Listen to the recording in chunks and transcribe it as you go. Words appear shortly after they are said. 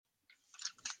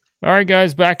All right,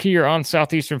 guys, back here on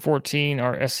Southeastern 14,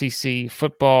 our SEC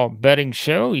football betting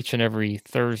show each and every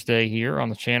Thursday here on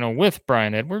the channel with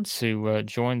Brian Edwards, who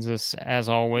joins us as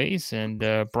always. And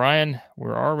Brian,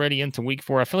 we're already into week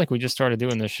 4. I feel like we just started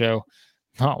doing this show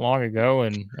not long ago,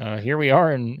 and here we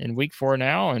are in week 4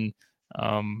 now. And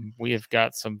we have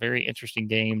got some very interesting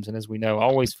games. And as we know,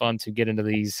 always fun to get into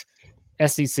these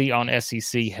SEC on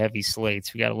SEC heavy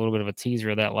slates. We got a little bit of a teaser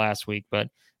of that last week, but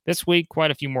this week,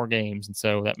 quite a few more games, and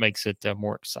so that makes it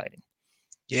more exciting.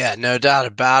 Yeah, no doubt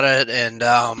about it, and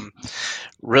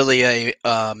really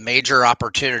a major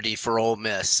opportunity for Ole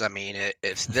Miss. I mean,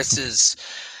 if this is,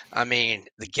 I mean,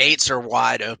 the gates are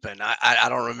wide open. I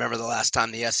don't remember the last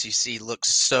time the SEC looked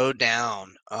so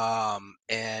down.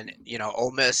 And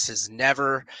Ole Miss has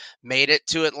never made it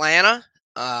to Atlanta.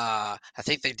 I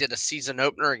think they did a season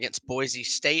opener against Boise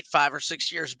State 5 or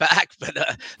 6 years back,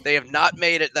 but they have not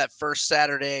made it that first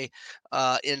Saturday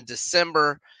in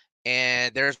December.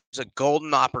 And there's a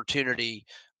golden opportunity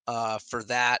for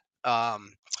that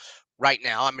right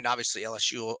now. I mean, obviously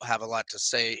LSU will have a lot to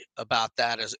say about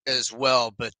that as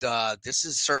well, but this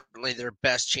is certainly their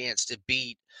best chance to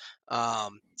beat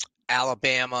um,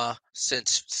 Alabama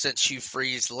since Hugh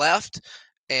Freeze left.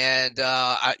 And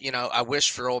I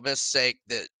wish for Ole Miss' sake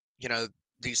that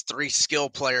these three skill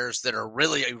players that are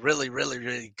really, really, really,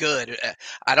 really good.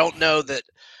 I don't know that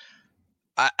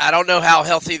I don't know how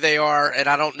healthy they are, and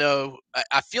I don't know.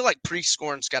 I feel like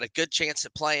Prescorn's got a good chance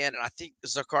at playing, and I think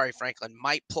Zachary Franklin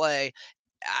might play.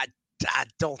 I, I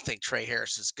don't think Trey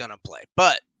Harris is going to play,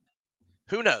 but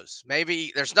who knows?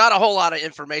 Maybe there's not a whole lot of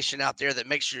information out there that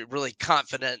makes you really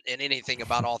confident in anything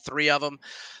about all three of them.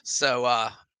 So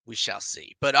we shall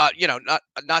see. But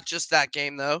not just that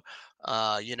game though.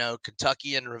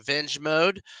 Kentucky in revenge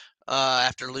mode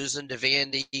after losing to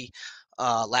Vandy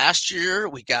last year.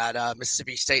 We got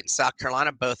Mississippi State and South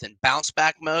Carolina both in bounce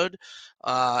back mode,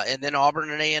 and then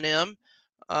Auburn and A&M.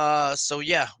 So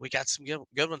yeah, we got some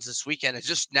good ones this weekend. And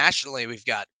just nationally,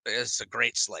 it's a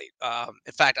great slate.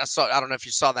 In fact, I don't know if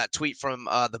you saw that tweet from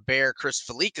the Bear Chris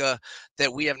Felica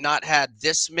that we have not had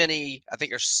this many. I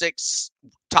think there's 6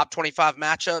 top 25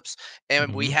 matchups,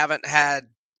 and we haven't had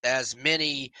as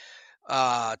many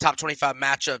top 25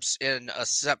 matchups in a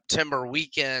September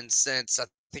weekend since I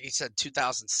think he said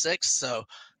 2006. So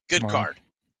good Wow. card.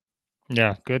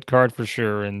 Yeah, good card for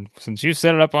sure. And since you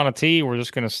set it up on a tee, we're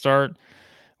just going to start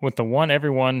with the one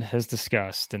everyone has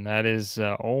discussed, and that is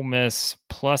Ole Miss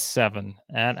 +7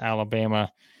 at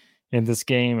Alabama in this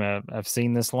game. I've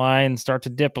seen this line start to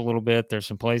dip a little bit. There's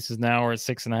some places now where it's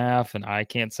 6.5, and I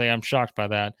can't say I'm shocked by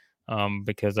that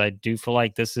because I do feel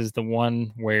like this is the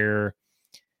one where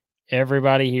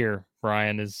everybody here,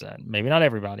 Brian, is maybe not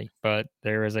everybody, but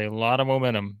there is a lot of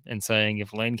momentum in saying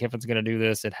if Lane Kiffin's going to do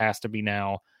this, it has to be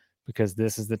now because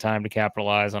this is the time to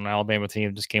capitalize on an Alabama team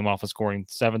that just came off of scoring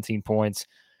 17 points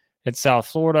at South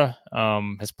Florida,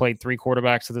 has played 3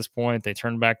 quarterbacks at this point. They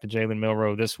turned back to Jalen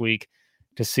Milroe this week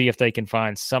to see if they can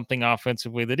find something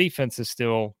offensively. The defense is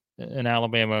still in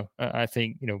Alabama. I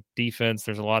think, defense,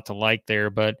 there's a lot to like there,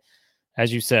 but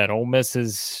as you said, Ole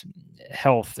Miss's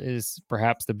health is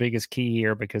perhaps the biggest key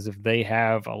here because if they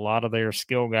have a lot of their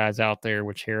skill guys out there,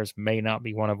 which Harris may not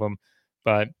be one of them,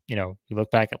 but you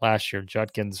look back at last year,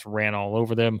 Judkins ran all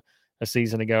over them a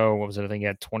season ago. What was it? I think he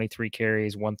had 23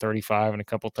 carries, 135, and a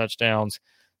couple touchdowns,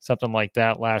 something like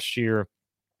that last year.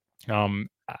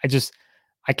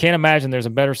 I can't imagine there's a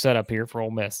better setup here for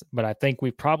Ole Miss, but I think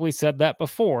we've probably said that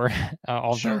before,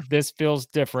 although Sure. this feels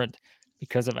different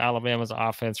because of Alabama's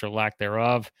offense or lack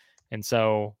thereof. And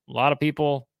so a lot of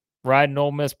people riding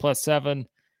Ole Miss +7.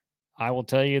 I will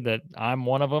tell you that I'm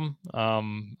one of them.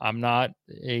 I'm not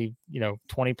a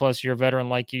 20 plus year veteran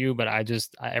like you, but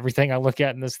everything I look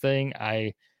at in this thing,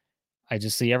 I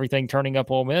just see everything turning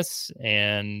up Ole Miss,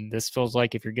 and this feels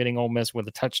like if you're getting Ole Miss with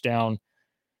a touchdown,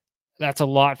 that's a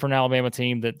lot for an Alabama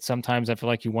team that sometimes I feel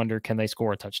like you wonder, can they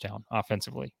score a touchdown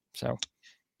offensively? So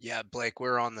Yeah, Blake,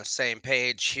 we're on the same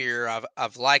page here.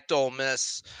 I've liked Ole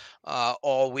Miss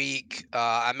all week.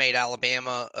 I made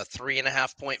Alabama a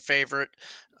 3.5 point favorite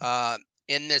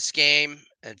in this game,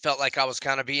 and felt like I was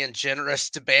kind of being generous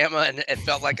to Bama, and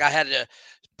felt like I had to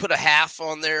put a half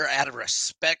on there out of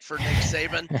respect for Nick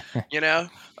Saban. You know,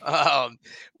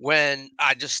 when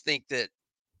I just think that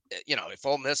if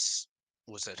Ole Miss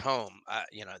was at home,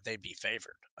 they'd be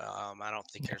favored. I don't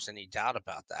think there's any doubt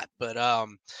about that. But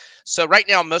so right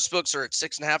now, most books are at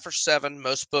 6.5 or 7.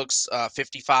 Most books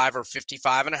 55 or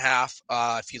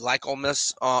 55.5. If you like Ole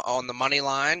Miss on the money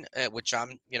line, which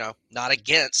I'm not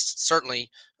against, certainly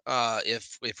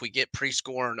if we get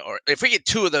pre-scoring, or if we get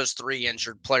two of those three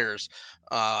injured players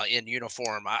in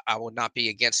uniform, I would not be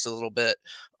against a little bit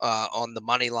on the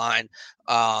money line.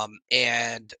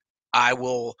 And I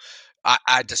will.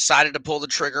 I decided to pull the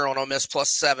trigger on Ole Miss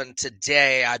 +7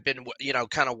 today. I've been,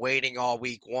 kind of waiting all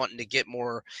week, wanting to get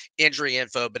more injury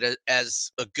info. But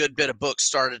as a good bit of books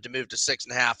started to move to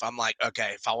 6.5, I'm like,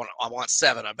 okay, if I want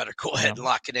 7, I better go ahead Yeah. and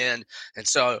lock it in. And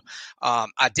so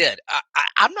I did.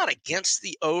 I'm not against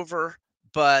the over,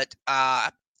 but I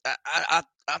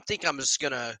think I'm just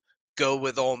gonna go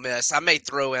with Ole Miss. I may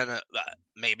throw in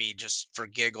maybe just for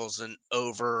giggles an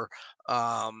over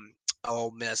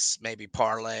Ole Miss, maybe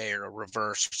parlay or a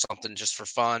reverse or something just for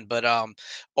fun. But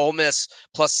Ole Miss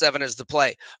 +7 is the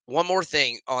play. One more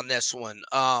thing on this one.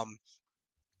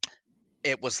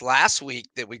 It was last week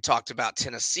that we talked about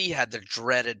Tennessee had the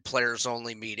dreaded players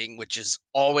only meeting, which is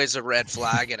always a red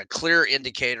flag and a clear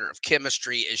indicator of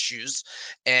chemistry issues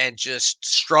and just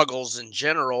struggles in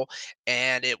general.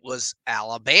 And it was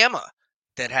Alabama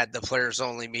that had the players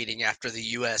only meeting after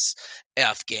the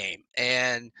USF game.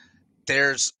 And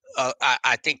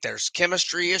I think there's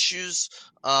chemistry issues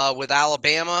with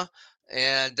Alabama,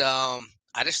 and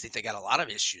I just think they got a lot of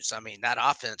issues. I mean, that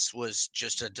offense was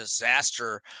just a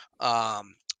disaster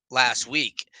um, last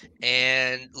week.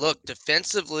 And look,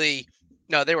 defensively,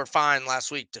 no, they were fine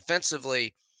last week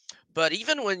defensively. But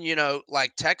even when,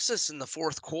 like Texas in the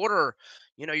fourth quarter,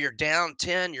 you're down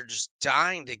 10, you're just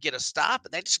dying to get a stop,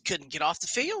 and they just couldn't get off the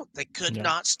field. They could Yeah.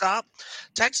 not stop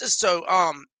Texas. So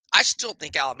I still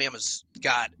think Alabama's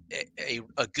got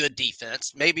a good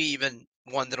defense, maybe even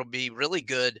one that'll be really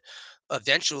good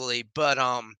eventually. But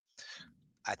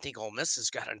I think Ole Miss has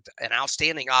got an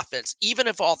outstanding offense. Even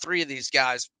if all three of these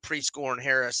guys, Prescore,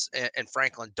 Harris, and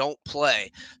Franklin, don't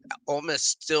play, Ole Miss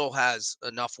still has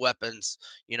enough weapons,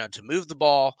 to move the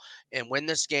ball and win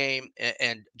this game.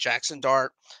 And Jackson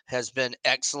Dart has been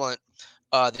excellent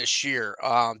this year.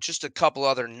 Just a couple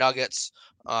other nuggets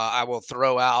I will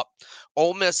throw out.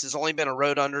 Ole Miss has only been a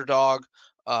road underdog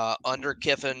under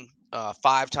Kiffin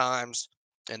 5 times,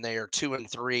 and they are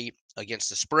 2-3 against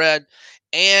the spread.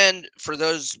 And for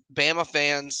those Bama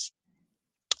fans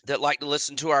that like to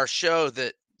listen to our show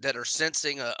that are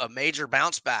sensing a major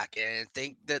bounce back and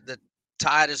think that the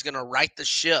Tide is going to right the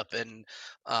ship, and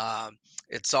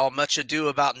it's all much ado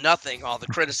about nothing, all the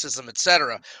criticism,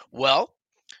 etc. Well,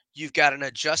 you've got an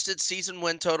adjusted season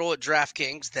win total at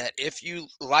DraftKings that if you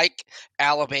like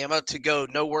Alabama to go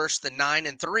no worse than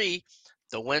 9-3,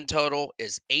 the win total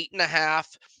is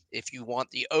 8.5. If you want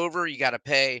the over, you got to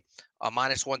pay a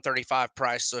 -135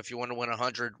 price. So if you want to win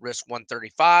 100, risk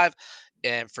 135.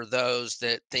 And for those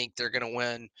that think they're going to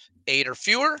win 8 or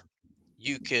fewer,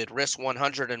 you could risk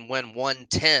 100 and win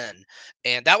 110.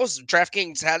 And that was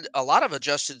DraftKings had a lot of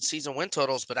adjusted season win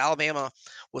totals, but Alabama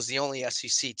was the only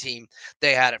SEC team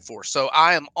they had it for. So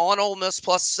I am on Ole Miss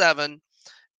 +7,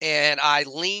 and I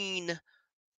lean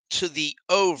to the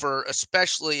over,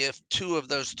 especially if two of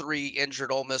those three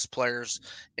injured Ole Miss players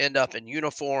end up in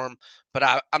uniform.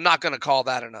 But I'm not going to call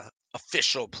that an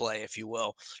official play, if you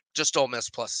will. Just Ole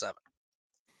Miss +7.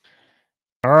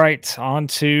 All right, on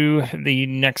to the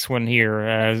next one here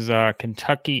as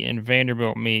Kentucky and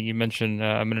Vanderbilt meet. You mentioned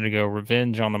a minute ago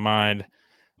revenge on the mind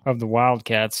of the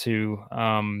Wildcats, who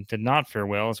did not fare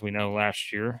well, as we know,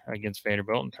 last year against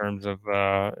Vanderbilt in terms of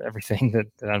everything that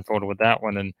unfolded with that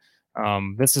one.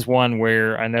 And this is one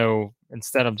where I know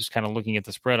instead of just kind of looking at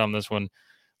the spread on this one,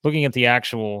 looking at the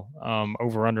actual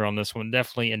over under on this one,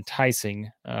 definitely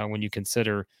enticing when you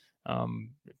consider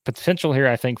potential here,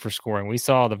 I think, for scoring. We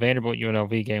saw the Vanderbilt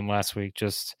UNLV game last week,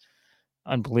 just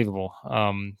unbelievable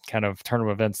kind of turn of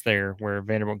events there where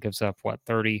Vanderbilt gives up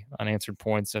 30 unanswered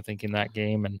points, I think, in that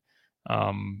game. And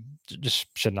just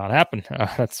should not happen.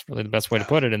 That's really the best way to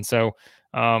put it. And so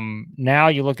now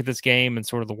you look at this game and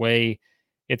sort of the way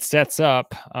it sets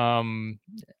up.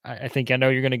 I think I know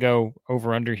you're going to go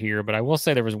over under here, but I will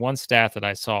say there was one stat that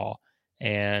I saw,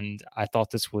 and I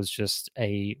thought this was just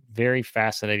a very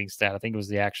fascinating stat. I think it was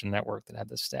the Action Network that had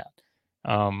this stat.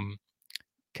 Um,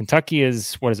 Kentucky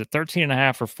is, what is it, 13 and a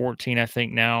half or 14, I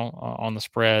think, now on the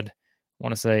spread. I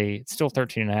want to say it's still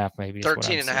 13 and a half, maybe is what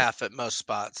 13 I'd and a say. half at most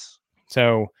spots.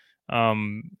 So,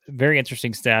 very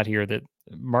interesting stat here that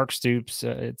Mark Stoops,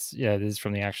 it is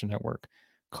from the Action Network,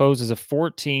 closes a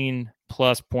 14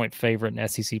 plus point favorite in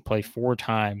SEC play 4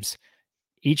 times.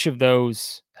 Each of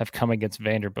those have come against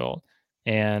Vanderbilt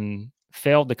and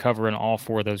failed to cover in all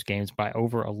 4 of those games by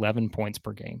over 11 points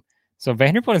per game. So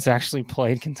Vanderbilt has actually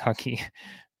played Kentucky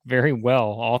very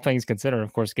well, all things considered,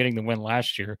 of course, getting the win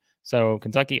last year. So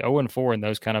Kentucky 0-4 in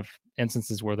those kind of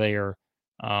instances where they are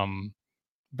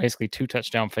basically 2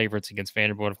 touchdown favorites against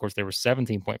Vanderbilt. Of course, they were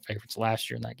 17-point favorites last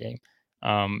year in that game.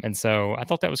 And so I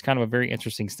thought that was kind of a very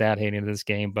interesting stat heading into this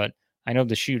game. But I know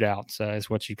the shootouts is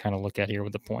what you kind of look at here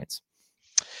with the points.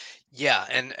 Yeah,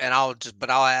 and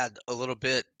I'll add a little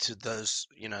bit to those,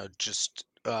 just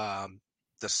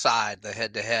the side, the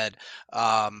head to head.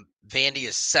 Vandy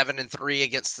is 7-3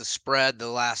 against the spread the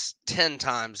last 10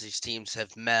 times these teams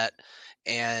have met,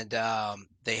 and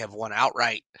they have won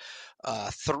outright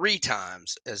 3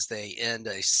 times as they end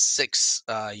a 6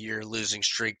 year losing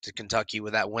streak to Kentucky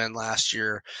with that win last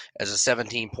year as a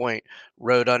 17-point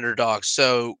road underdog.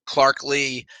 So Clark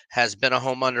Lee has been a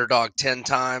home underdog 10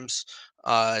 times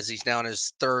as he's now in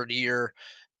his 3rd year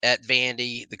at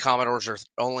Vandy. The Commodores are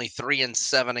only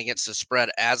 3-7 against the spread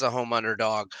as a home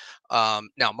underdog.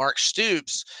 Now, Mark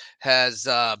Stoops has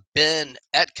been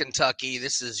at Kentucky.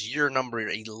 This is year number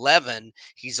 11.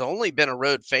 He's only been a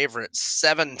road favorite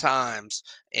 7 times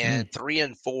Mm. and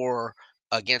 3-4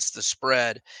 against the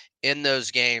spread in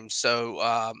those games.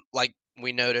 So, like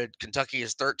we noted, Kentucky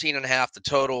is 13.5 the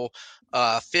total,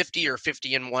 50 or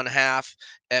 50 and one half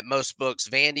at most books.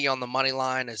 Vandy on the money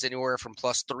line is anywhere from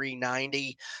plus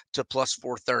 390 to plus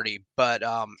 430. But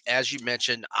as you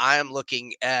mentioned, I am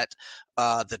looking at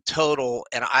the total,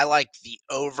 and I like the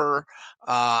over.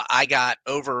 I got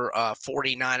over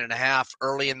 49 and a half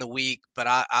early in the week, but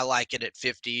I like it at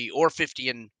 50 or 50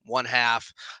 and one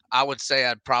half. I would say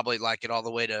I'd probably like it all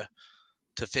the way to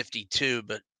 52,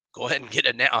 but go ahead and get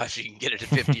it now if you can get it to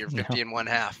 50 or Yeah. 50 and one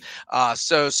half.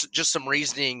 So just some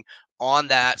reasoning on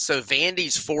that. So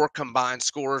Vandy's 4 combined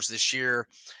scores this year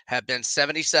have been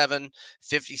 77,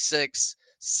 56,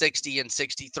 60, and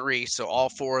 63. So all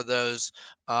 4 of those,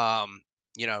 um,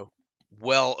 you know,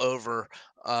 well over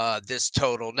this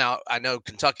total. Now, I know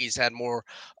Kentucky's had more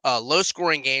low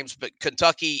scoring games, but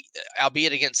Kentucky,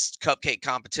 albeit against cupcake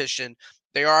competition,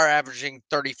 they are averaging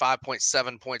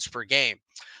 35.7 points per game.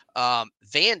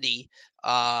 Vandy,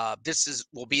 this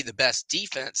will be the best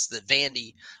defense that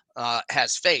Vandy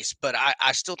has faced, but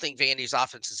I still think Vandy's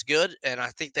offense is good, and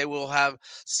I think they will have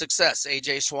success.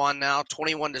 AJ Swan now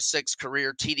 21-6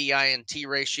 career TDI&T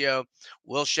ratio.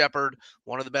 Will Shepard,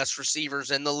 one of the best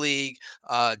receivers in the league.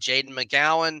 Jaden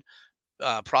McGowan,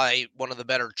 probably one of the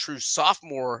better true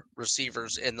sophomore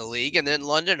receivers in the league. And then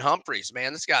London Humphreys,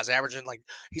 man, this guy's averaging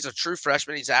he's a true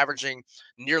freshman. He's averaging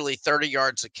nearly 30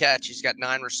 yards a catch. He's got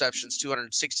 9 receptions,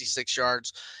 266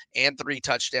 yards, and 3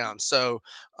 touchdowns. So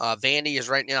Vandy is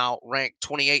right now ranked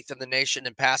 28th in the nation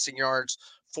in passing yards,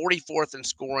 44th in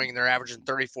scoring. They're averaging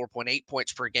 34.8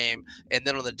 points per game. And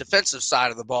then on the defensive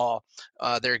side of the ball,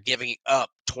 they're giving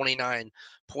up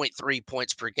 29.3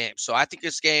 points per game. So I think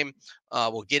this game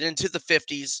will get into the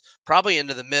 50s, probably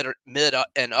into the mid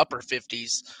and upper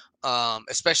 50s,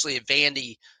 especially if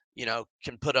Vandy,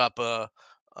 can put up a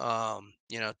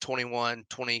 21,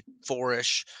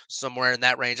 24-ish, somewhere in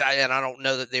that range. And I don't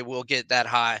know that they will get that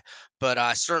high, but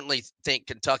I certainly think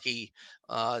Kentucky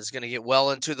is going to get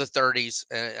well into the 30s,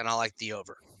 and I like the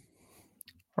over.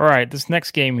 All right, this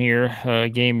next game here,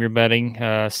 game you're betting,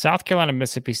 South Carolina,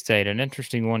 Mississippi State, an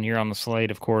interesting one here on the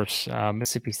slate. Of course,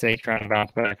 Mississippi State trying to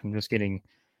bounce back from just getting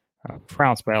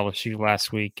trounced by LSU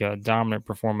last week. Dominant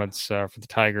performance for the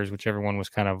Tigers, which everyone was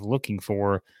kind of looking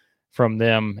for from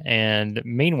them. And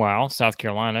meanwhile, South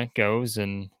Carolina goes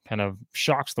and kind of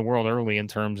shocks the world early in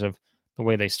terms of the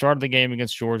way they started the game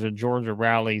against Georgia. Georgia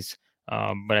rallies,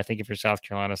 but I think if you're South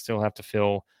Carolina, still have to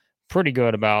feel pretty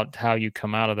good about how you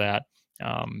come out of that.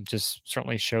 Just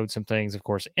certainly showed some things, of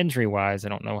course, injury wise. I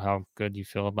don't know how good you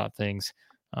feel about things,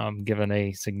 given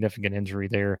a significant injury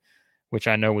there, which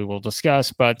I know we will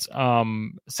discuss. But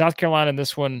South Carolina in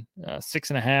this one,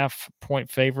 6.5 point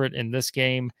favorite in this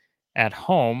game at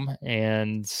home.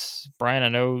 And Brian, I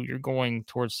know you're going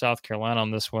towards South Carolina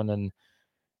on this one. And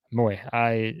boy,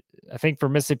 I think for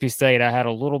Mississippi State, I had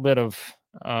a little bit of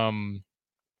a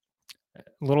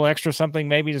little extra something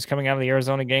maybe just coming out of the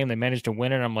Arizona game. They managed to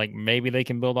win it. I'm like, maybe they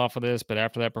can build off of this. But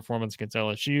after that performance against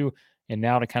LSU, and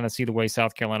now to kind of see the way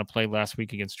South Carolina played last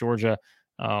week against Georgia,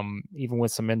 even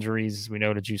with some injuries, we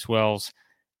know to Juice Wells,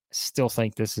 still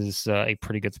think this is a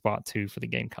pretty good spot too for the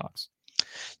Gamecocks.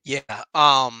 Yeah.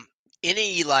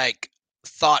 Any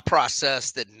thought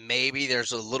process that maybe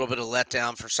there's a little bit of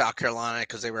letdown for South Carolina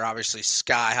because they were obviously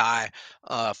sky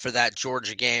high for that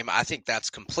Georgia game. I think that's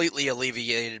completely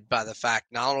alleviated by the fact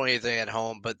not only are they at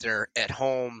home, but they're at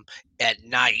home at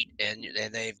night, and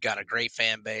they've got a great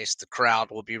fan base. The crowd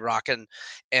will be rocking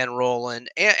and rolling,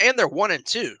 and they're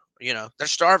 1-2. They're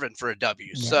starving for a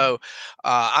W. Yeah. So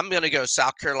I'm going to go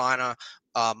South Carolina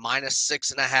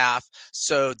 -6.5.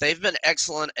 So they've been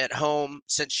excellent at home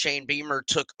since Shane Beamer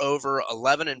took over.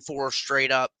 11-4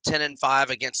 straight up, 10-5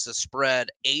 against the spread.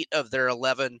 8 of their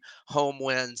 11 home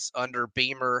wins under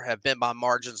Beamer have been by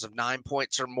margins of 9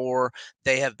 points or more.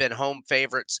 They have been home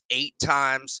favorites 8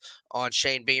 times on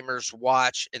Shane Beamer's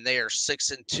watch, and they are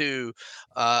 6-2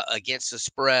 against the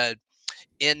spread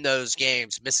in those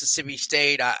games. Mississippi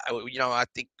State, I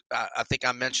think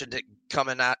I mentioned it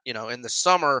coming out, in the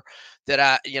summer that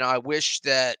I wish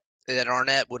that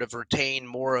Arnett would have retained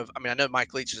more of. I mean, I know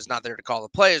Mike Leach is not there to call the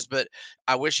plays, but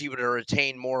I wish he would have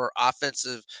retained more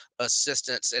offensive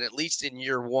assistance, and at least in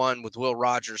year one with Will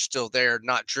Rogers still there,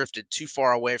 not drifted too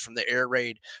far away from the air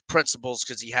raid principles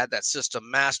because he had that system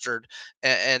mastered,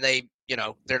 and they.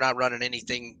 They're not running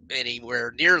anything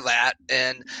anywhere near that.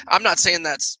 And I'm not saying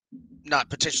that's not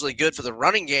potentially good for the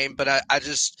running game, but I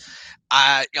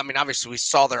mean, obviously we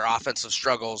saw their offensive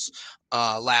struggles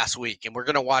last week, and we're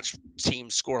going to watch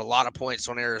teams score a lot of points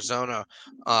on Arizona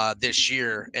this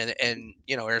year, and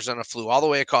Arizona flew all the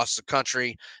way across the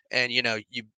country, and I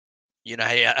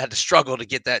had to struggle to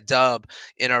get that dub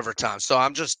in overtime. So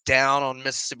I'm just down on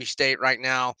Mississippi State right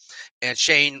now, and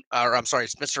or I'm sorry,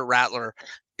 Spencer Rattler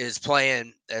is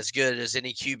playing as good as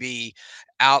any QB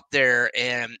out there,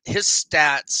 and his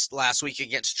stats last week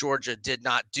against Georgia did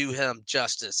not do him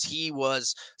justice. He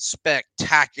was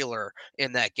spectacular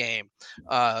in that game.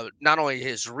 Not only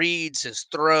his reads, his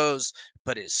throws,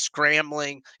 but his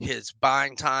scrambling, his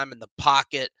buying time in the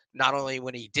pocket. Not only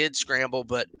when he did scramble,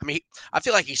 but I mean, I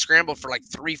feel like he scrambled for like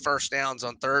 3 first downs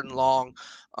on 3rd and long.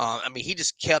 I mean, he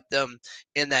just kept them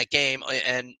in that game.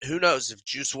 And who knows if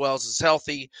Juice Wells is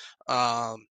healthy,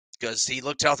 because he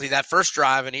looked healthy that first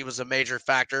drive and he was a major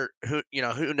factor. Who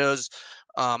knows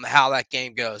how that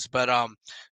game goes. But at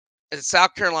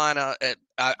South Carolina,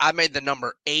 I made the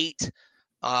number 8.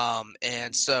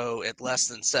 And so at less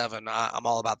than 7, I'm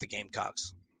all about the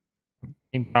Gamecocks.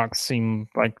 Gamecocks seem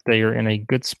like they are in a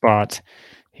good spot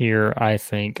here, I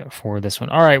think, for this one.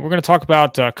 All right, we're going to talk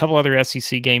about a couple other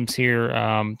SEC games here.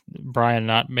 Brian,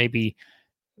 not maybe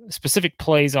specific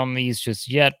plays on these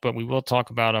just yet, but we will talk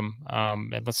about them.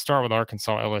 And let's start with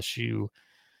Arkansas LSU.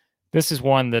 This is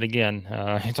one that, again,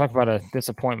 you talk about a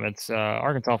disappointment.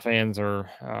 Arkansas fans are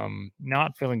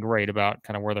not feeling great about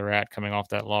kind of where they're at coming off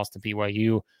that loss to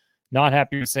BYU. Not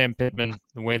happy with Sam Pittman,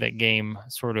 the way that game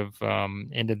sort of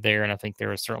ended there. And I think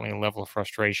there is certainly a level of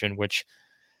frustration, which,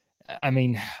 I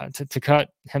mean, to cut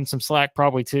him some slack,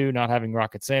 probably too, not having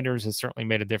Rocket Sanders has certainly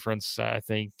made a difference, I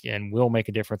think, and will make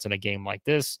a difference in a game like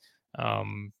this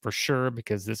for sure,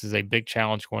 because this is a big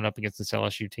challenge going up against this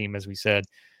LSU team, as we said.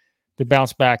 They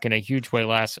bounced back in a huge way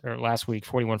last week,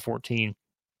 41-14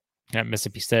 at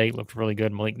Mississippi State. Looked really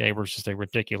good. Malik Neighbors, just a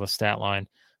ridiculous stat line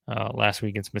last week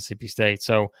against Mississippi State.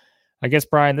 So I guess,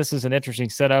 Brian, this is an interesting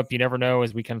setup. You never know,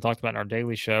 as we kind of talked about in our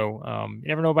daily show, you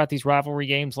never know about these rivalry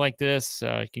games like this.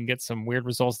 You can get some weird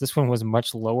results. This one was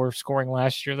much lower scoring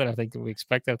last year than I think that we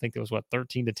expected. I think it was,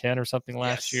 13-10 or something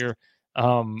last Yes. year.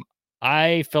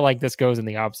 I feel like this goes in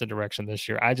the opposite direction this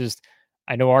year. I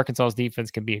know Arkansas's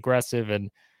defense can be aggressive,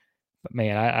 but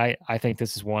man, I think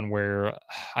this is one where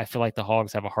I feel like the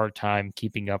Hogs have a hard time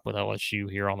keeping up with LSU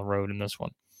here on the road in this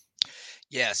one.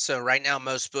 Yeah, so right now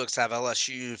most books have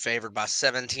LSU favored by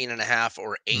 17.5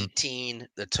 or Mm. 18.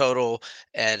 The total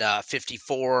at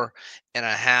 54 and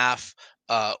a half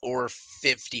or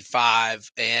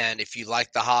 55. And if you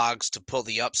like the Hogs to pull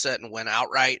the upset and win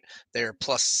outright, they're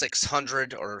plus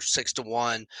 600 or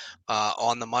 6-1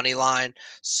 on the money line.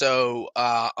 So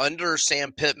under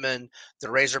Sam Pittman, the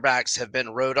Razorbacks have been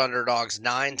road underdogs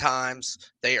 9 times.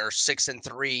 They are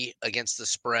 6-3 against the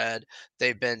spread.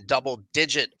 They've been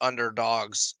double-digit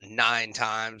underdogs 9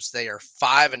 times. They are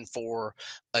 5-4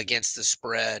 against the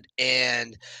spread,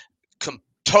 and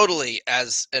totally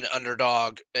as an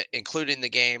underdog, including the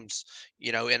games,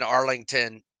 in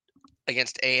Arlington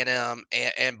against A&M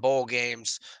and bowl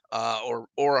games, or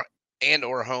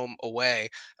home away.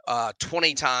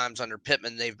 20 times under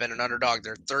Pittman, they've been an underdog.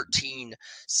 They're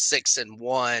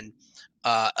 13-6-1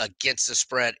 against the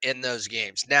spread in those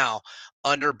games. Now,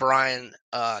 under Brian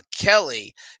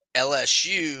Kelly,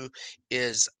 LSU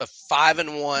is a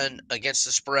 5-1 against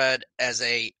the spread as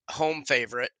a home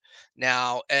favorite.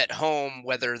 Now, at home,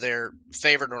 whether they're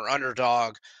favored or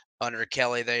underdog under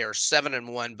Kelly, they are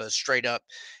 7-1, but straight up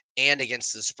and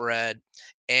against the spread.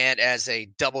 And as a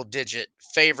double-digit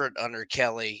favorite under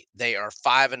Kelly, they are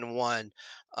 5-1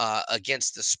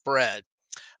 against the spread.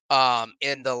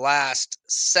 In the last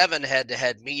 7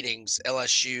 head-to-head meetings,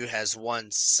 LSU has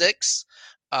won 6,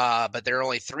 but they're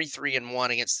only 3-3-1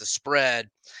 against the spread.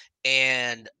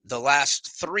 And the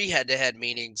last 3 head-to-head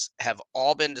meetings have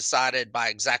all been decided by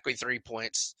exactly 3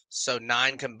 points, so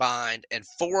 9 combined, and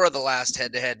 4 of the last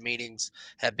head-to-head meetings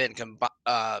have been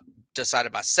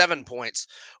decided by 7 points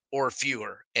or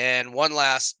fewer. And one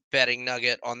last betting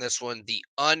nugget on this one, the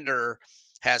under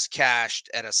has cashed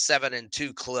at a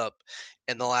 7-2 clip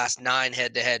in the last 9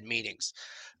 head-to-head meetings.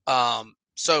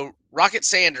 So Rocket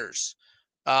Sanders,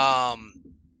 um,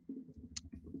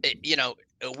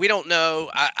 we don't know.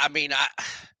 I mean,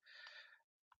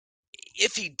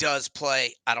 if he does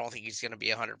play, I don't think he's going to be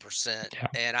 100%. Yeah.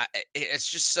 And it's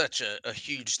just such a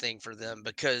huge thing for them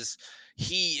because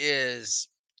he is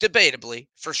debatably,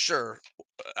 for sure,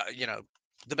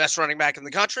 the best running back in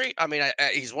the country. I mean,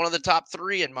 he's one of the top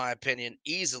 3 in my opinion,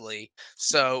 easily.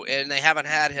 So, and they haven't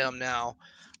had him now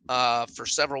for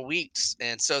several weeks,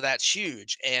 and so that's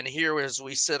huge. And here, as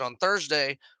we sit on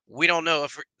Thursday, we don't know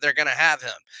if they're going to have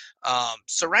him.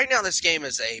 So right now, this game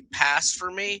is a pass for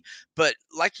me. But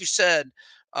like you said,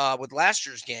 with last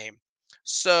year's game,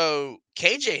 so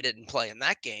KJ didn't play in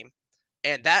that game.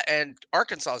 And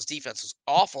Arkansas's defense was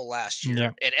awful last Yeah.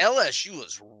 year, and LSU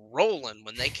was rolling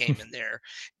when they came in there,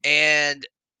 and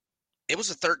it was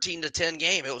a 13-10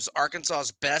 game. It was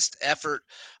Arkansas's best effort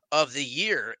of the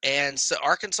year. And so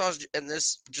Arkansas and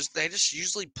this just they just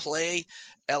usually play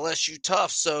LSU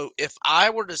tough. So if I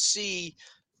were to see,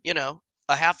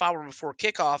 a half hour before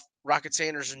kickoff, Rocket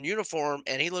Sanders in uniform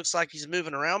and he looks like he's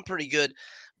moving around pretty good,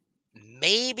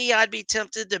 maybe I'd be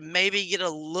tempted to maybe get a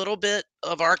little bit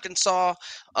of Arkansas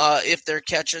if they're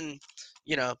catching,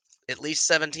 you know, at least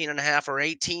 17 and a half or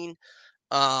 18.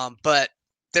 But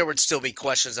there would still be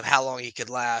questions of how long he could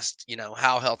last,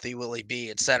 how healthy will he be,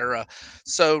 etc.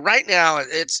 So right now,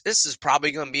 this is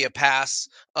probably going to be a pass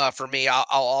for me. I'll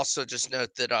also just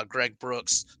note that Greg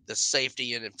Brooks, the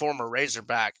safety and former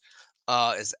Razorback,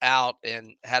 is out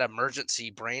and had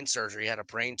emergency brain surgery. He had a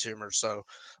brain tumor, so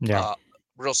Yeah. uh,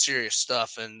 real serious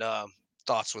stuff. And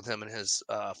thoughts with him and his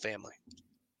family.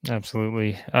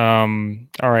 Absolutely.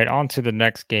 All right, on to the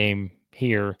next game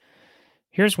here.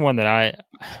 Here's one that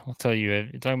will tell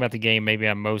you, talking about the game maybe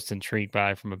I'm most intrigued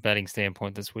by from a betting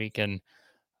standpoint this week. And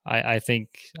I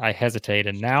think I hesitate.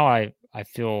 And now I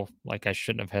feel like I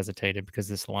shouldn't have hesitated because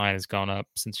this line has gone up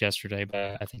since yesterday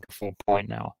by I think a full point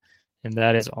now. And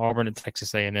that is Auburn and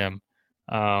Texas A&M.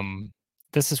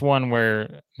 This is one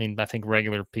where I think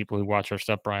regular people who watch our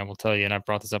stuff, Brian, will tell you, and I've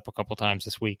brought this up a couple times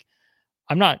this week.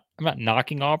 I'm not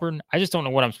knocking Auburn. I just don't know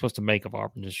what I'm supposed to make of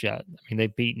Auburn just yet. I mean,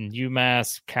 they've beaten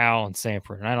UMass, Cal, and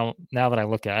Samford. And I don't now that I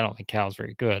look at it, I don't think Cal's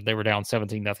very good. They were down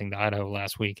 17-0 to Idaho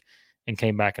last week and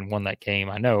came back and won that game.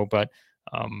 I know, but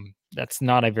that's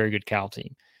not a very good Cal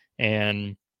team.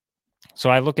 And so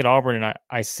I look at Auburn and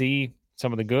I see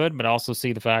some of the good, but I also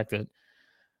see the fact that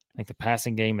I think the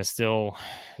passing game is still,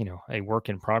 a work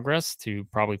in progress, to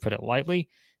probably put it lightly.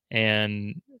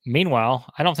 And meanwhile,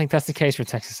 I don't think that's the case for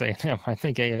Texas A&M. I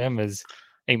think A&M is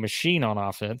a machine on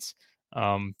offense.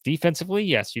 Defensively,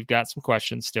 yes, you've got some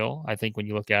questions still. I think when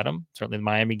you look at them, certainly the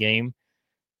Miami game,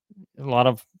 a lot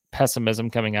of pessimism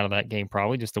coming out of that game,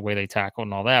 probably just the way they tackle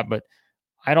and all that. But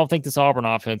I don't think this Auburn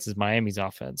offense is Miami's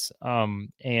offense.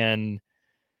 And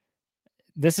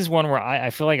this is one where I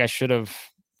feel like I should have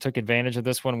took advantage of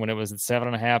this one when it was at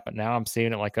 7.5, but now I'm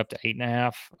seeing it like up to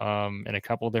 8.5 in a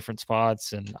couple of different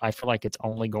spots, and I feel like it's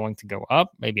only going to go up.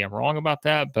 Maybe I'm wrong about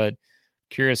that, but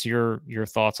curious your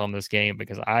thoughts on this game,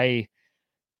 because I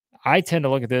tend to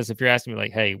look at this, if you're asking me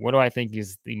like, hey, what do I think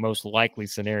is the most likely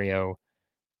scenario?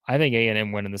 I think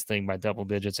A&M winning this thing by double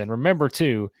digits. And remember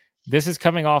too, this is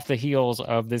coming off the heels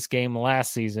of this game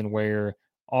last season where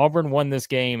Auburn won this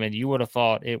game, and you would have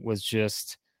thought it was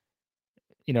just,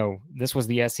 this was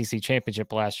the SEC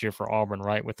championship last year for Auburn,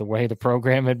 right? With the way the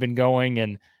program had been going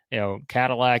and,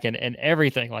 Cadillac and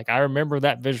everything. Like, I remember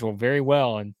that visual very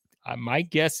well. And my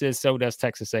guess is so does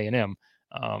Texas A&M.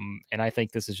 And I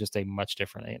think this is just a much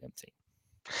different A&M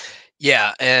team.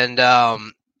 Yeah,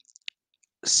 and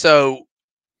so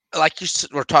like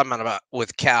we're talking about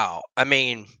with Cal. I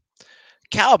mean,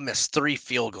 Cal missed 3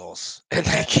 field goals in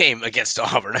that game against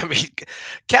Auburn. I mean,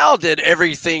 Cal did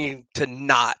everything to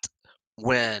not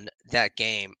win that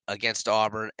game against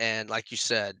Auburn. And like you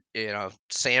said,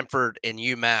 Samford and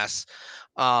UMass.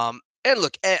 And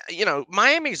look,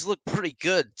 Miami's looked pretty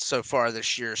good so far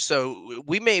this year. So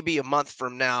we may be a month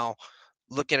from now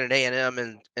looking at A&M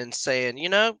and saying,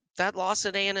 that loss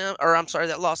at A&M, or I'm sorry,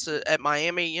 that loss at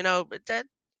Miami, that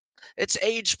it's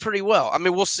aged pretty well. I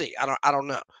mean, we'll see. I don't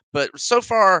know, but so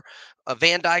far,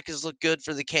 Van Dyke has looked good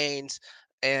for the Canes,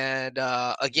 and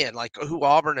again, like who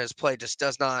Auburn has played just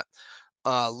does not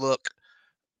look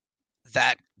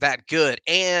that good.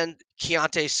 And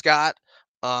Keontae Scott,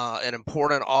 an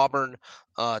important Auburn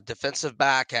defensive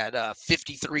back, had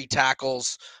 53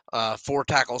 tackles, 4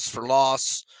 tackles for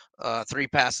loss, 3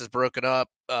 passes broken up,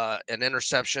 an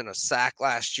interception, a sack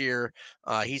last year.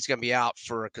 He's going to be out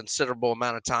for a considerable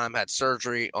amount of time. Had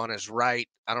surgery on his right.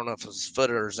 I don't know if it was his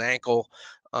foot or his ankle.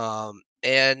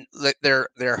 And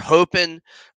they're hoping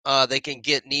they can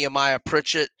get Nehemiah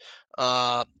Pritchett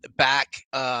back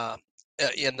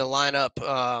in the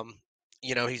lineup.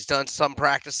 He's done some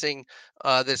practicing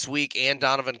this week, and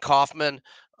Donovan Kaufman.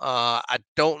 I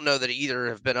don't know that either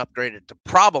have been upgraded to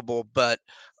probable, but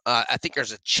I think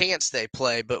there's a chance they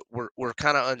play, but we're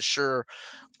kind of unsure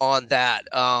on that.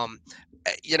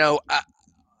 You know,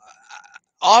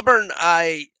 Auburn,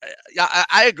 I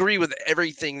agree with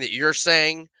everything that you're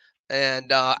saying,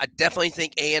 and I definitely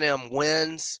think A&M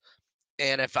wins.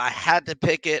 And if I had to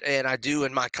pick it, and I do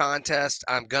in my contest,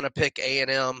 I'm gonna pick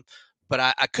A&M, but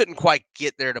I couldn't quite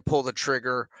get there to pull the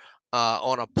trigger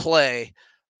on a play,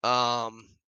 um,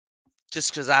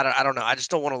 just because I don't know. I just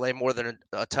don't want to lay more than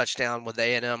a touchdown with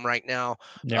A&M right now.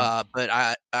 Yeah. But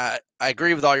I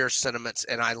agree with all your sentiments,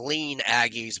 and I lean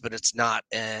Aggies, but it's not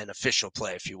an official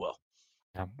play, if you will.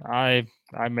 Yeah,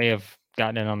 I may have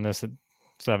gotten in on this at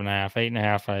 7.5,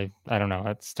 8.5. I don't know.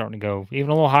 It's starting to go even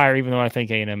a little higher, even though I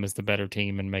think A&M is the better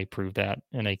team and may prove that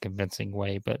in a convincing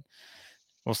way. But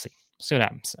we'll see. See what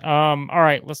happens. All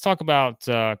right, let's talk about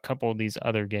a couple of these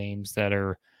other games that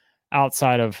are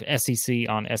outside of SEC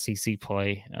on SEC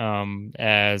play.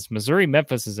 As Missouri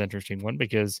Memphis is an interesting one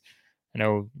because I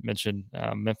know you mentioned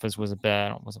Memphis was a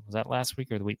bad was that last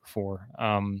week or the week before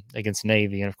against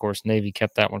Navy, and of course Navy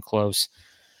kept that one close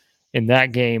in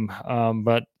that game.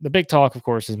 But the big talk, of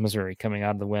course, is Missouri coming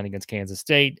out of the win against Kansas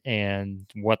State and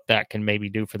what that can maybe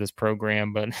do for this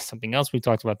program. But something else we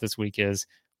talked about this week is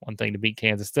one thing to beat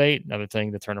Kansas State, another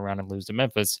thing to turn around and lose to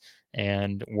Memphis,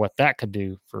 and what that could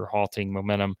do for halting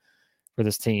momentum for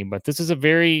this team. But this is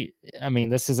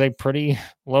this is a pretty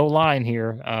low line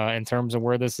here in terms of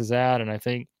where this is at. And I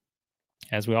think,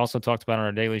 as we also talked about on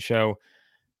our daily show,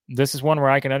 this is one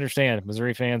where I can understand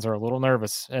Missouri fans are a little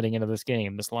nervous heading into this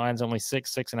game. This line's only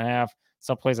 6.5.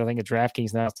 Some plays I think at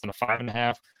DraftKings now it's on a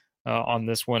 5.5 on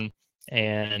this one.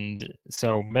 And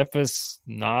so Memphis,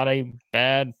 not a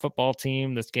bad football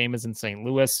team. This game is in St.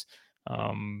 Louis.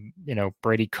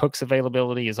 Brady Cook's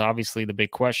availability is obviously the big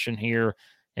question here.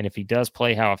 And if he does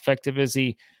play, how effective is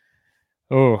he?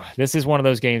 Oh, this is one of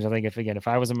those games. I think if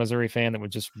I was a Missouri fan, that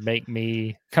would just make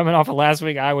me coming off of last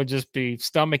week, I would just be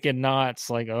stomach in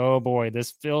knots. Like, oh boy,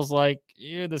 this feels like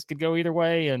this could go either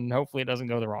way, and hopefully it doesn't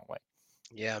go the wrong way.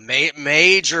 Yeah,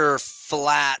 major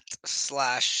flat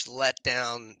slash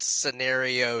letdown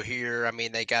scenario here. I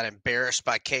mean, they got embarrassed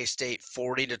by K-State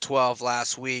 40-12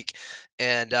 last week,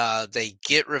 and they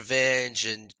get revenge.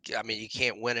 And I mean, you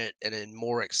can't win it in a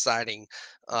more exciting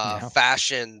Yeah,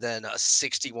 fashion than a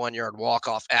 61-yard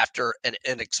walk-off after an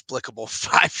inexplicable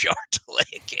 5-yard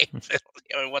delay game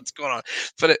penalty. I mean, what's going on?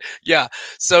 But yeah,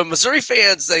 so Missouri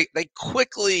fans, they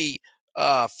quickly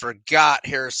forgot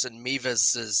Harrison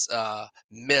Mevis's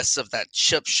miss of that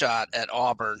chip shot at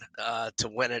Auburn to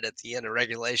win it at the end of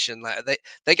regulation.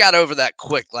 They got over that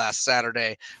quick last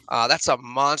Saturday. That's a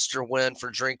monster win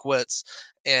for Drinkwitz,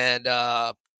 and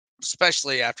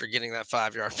especially after getting that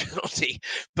 5-yard penalty.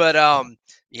 But yeah,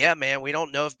 yeah, man, we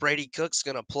don't know if Brady Cook's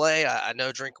going to play. I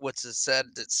know Drinkwitz has said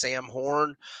that Sam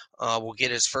Horn will get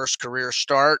his first career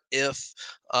start if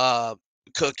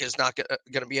Cook is not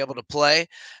going to be able to play.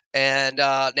 And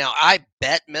now I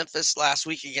bet Memphis last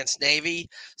week against Navy,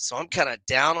 so I'm kind of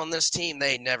down on this team.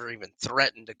 They never even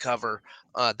threatened to cover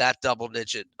that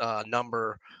double-digit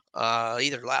number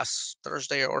either last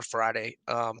Thursday or Friday.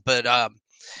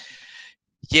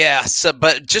 Yeah,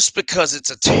 but just because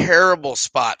it's a terrible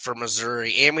spot for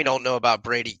Missouri, and we don't know about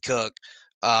Brady Cook,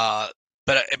 but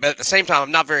at the same time,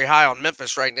 I'm not very high on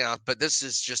Memphis right now. But this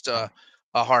is just yeah.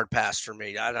 a hard pass for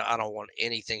me. I don't want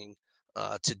anything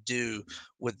to do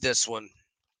with this one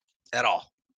at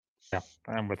all. Yeah,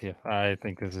 I'm with you. I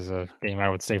think this is a game I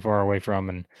would stay far away from,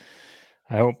 and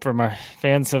I hope for my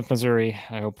fans of Missouri,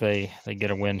 I hope they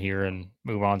get a win here and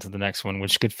move on to the next one,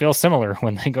 which could feel similar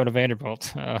when they go to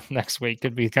Vanderbilt next week.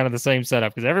 Could be kind of the same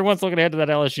setup because everyone's looking ahead to that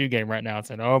LSU game right now and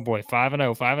saying, "Oh boy,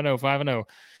 5-0, 5-0, 5-0."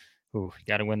 Ooh,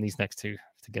 got to win these next two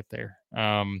to get there. All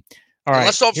And right,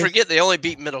 let's don't here's forget they only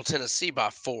beat Middle Tennessee by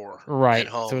 4 at right.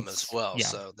 So home as it's well. yeah,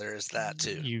 So there's that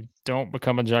too. you don't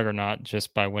become a juggernaut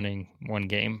just by winning one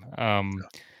game.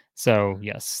 So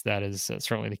yes, that is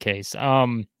certainly the case.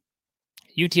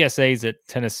 UTSA's at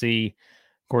Tennessee.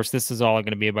 course, this is all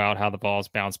going to be about how the Vols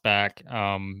bounce back.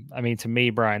 I mean, to me,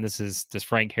 Brian, does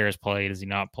Frank Harris play? Does he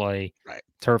not play? Right.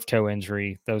 Turf toe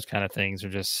injury, those kind of things are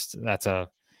just that's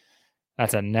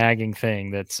a nagging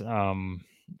thing. That's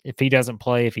if he doesn't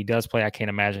play, if he does play, I can't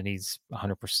imagine he's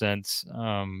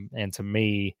 100%. And to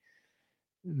me,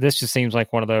 this just seems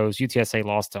like one of those. UTSA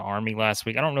lost to Army last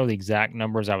week. I don't know the exact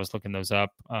numbers. I was looking those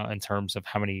up in terms of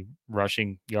how many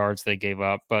rushing yards they gave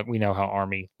up, but we know how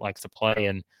Army likes to play.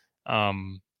 And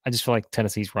I just feel like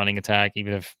Tennessee's running attack,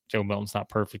 even if Joe Milton's not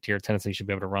perfect here, Tennessee should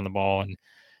be able to run the ball. And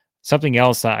something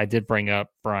else I did bring up,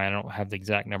 Brian, I don't have the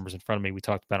exact numbers in front of me. We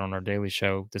talked about it on our daily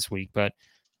show this week, but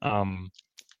um,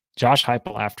 Josh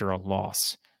Heupel after a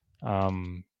loss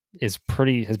um, has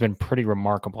been pretty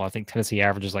remarkable. I think Tennessee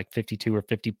averages like 52 or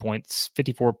 50 points,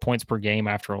 54 points per game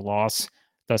after a loss.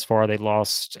 Thus far, they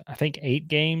lost I think 8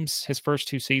 games his first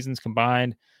 2 seasons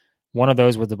combined. One of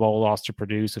those was the bowl loss to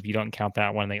Purdue. So if you don't count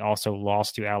that one, they also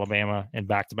lost to Alabama and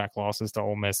back-to-back losses to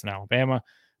Ole Miss and Alabama.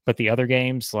 But the other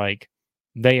games, like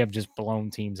they have just blown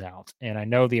teams out. And I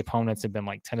know the opponents have been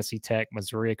like Tennessee Tech,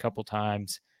 Missouri a couple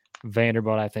times.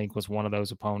 Vanderbilt, I think, was one of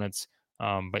those opponents.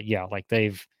 But yeah, like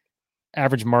they've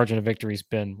average margin of victory has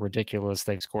been ridiculous.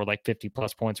 They've scored like 50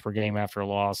 plus points per game after a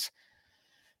loss.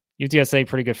 UTSA,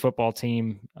 pretty good football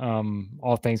team,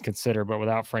 all things considered. But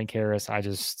without Frank Harris,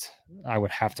 I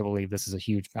would have to believe this is a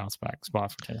huge bounce back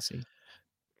spot for Tennessee.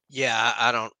 Yeah,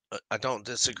 I don't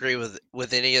disagree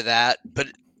with any of that, but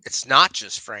it's not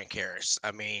just Frank Harris.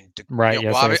 I mean, Right.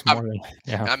 well, Yes, it's more than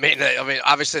yeah. I mean,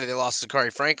 obviously they lost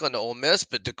Dakari Franklin to Ole Miss,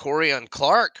 but DeCorian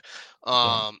Clark,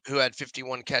 Yeah. who had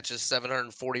 51 catches,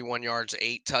 741 yards,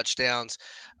 8 touchdowns.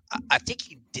 I think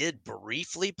he did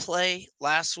briefly play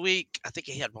last week. I think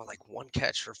he had one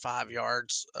catch for 5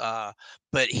 yards,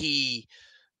 but he,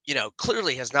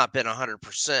 clearly has not been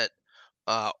 100%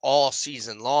 all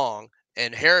season long.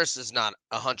 And Harris is not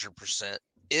 100%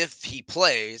 if he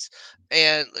plays.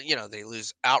 And, they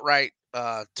lose outright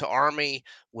to Army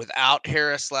without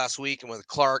Harris last week, and with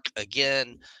Clark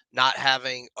again not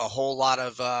having a whole lot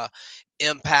of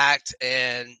impact.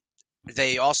 And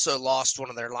they also lost one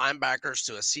of their linebackers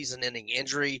to a season ending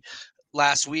injury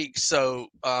last week. So,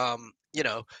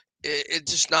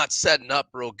 it's just not setting up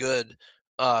real good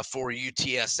for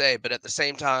UTSA. But at the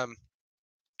same time,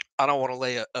 I don't want to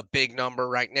lay a big number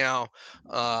right now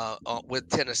with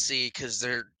Tennessee because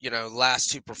their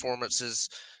last two performances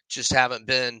just haven't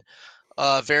been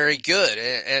very good.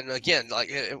 And again,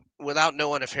 without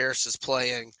knowing if Harris is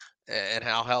playing and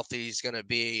how healthy he's going to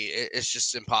be, it's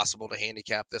just impossible to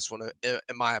handicap this one, in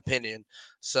my opinion.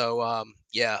 So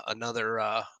yeah, another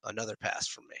pass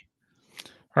from me.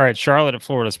 All right, Charlotte at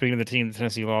Florida. Speaking of the team that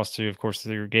Tennessee lost to, of course,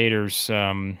 the Gators.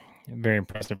 Very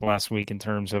impressive last week in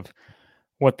terms of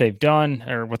what they've done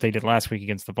or what they did last week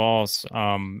against the Vols.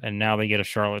 And now they get a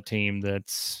Charlotte team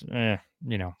that's, they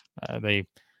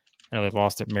I know they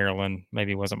lost at Maryland.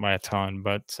 Maybe it wasn't by a ton,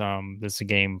 but this is a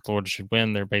game Florida should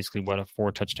win. They're basically a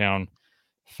 4 touchdown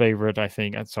favorite. I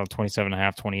think I saw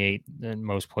 27.5, 28 in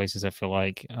most places. I feel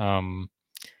like, and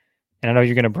I know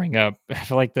you're going to bring up. I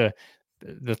feel like the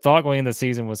thought going into the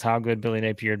season was how good Billy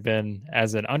Napier had been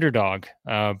as an underdog,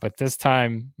 but this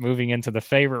time moving into the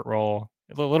favorite role,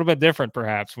 a little bit different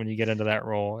perhaps when you get into that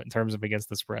role in terms of against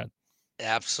the spread.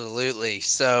 Absolutely.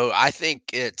 So I think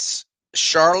it's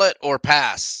Charlotte or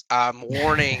pass. I'm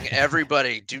warning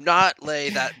everybody: do not lay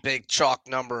that big chalk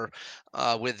number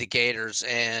with the Gators.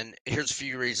 And here's a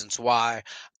few reasons why.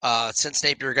 Since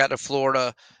Napier got to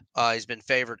Florida, he's been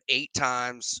favored 8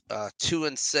 times,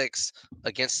 2-6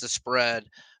 against the spread,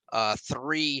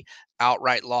 three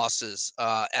outright losses.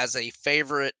 As a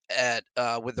favorite at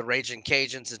with the Raging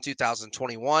Cajuns in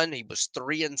 2021, he was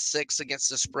 3-6 against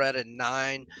the spread and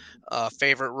 9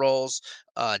 favorite roles.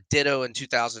 Ditto in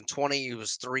 2020, he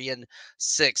was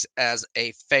 3-6 as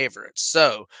a favorite.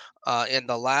 So in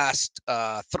the last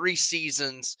 3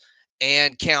 seasons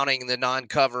and counting the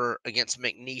non-cover against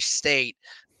McNeese State,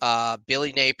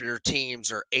 Billy Napier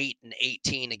teams are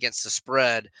 8-18 against the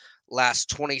spread. Last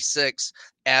 26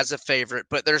 as a favorite,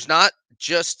 but there's not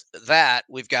just that.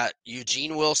 We've got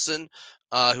Eugene Wilson,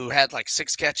 who had like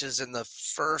 6 catches in the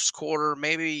first quarter.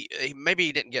 Maybe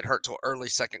he didn't get hurt till early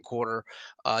second quarter.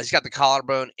 He's got the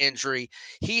collarbone injury.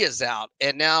 He is out,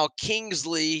 and now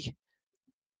Kingsley.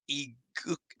 Do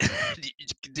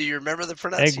you remember the Egwu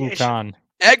pronunciation? Khan.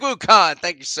 Egwu Khan,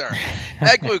 thank you, sir.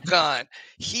 Egwu Khan,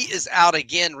 he is out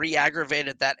again,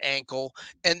 re-aggravated that ankle.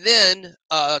 And then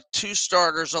 2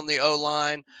 starters on the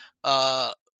O-line,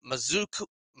 uh,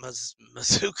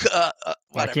 Mazuka, I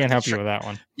whatever. can't help you with that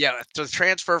one. Yeah, the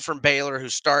transfer from Baylor who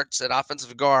starts at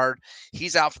offensive guard.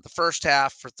 He's out for the first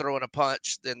half for throwing a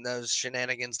punch in those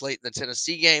shenanigans late in the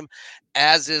Tennessee game,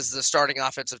 as is the starting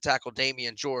offensive tackle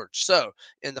Damian George. So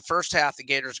in the first half, the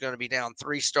Gators are going to be down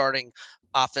 3 starting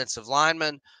offensive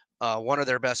linemen, one of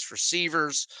their best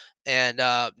receivers, and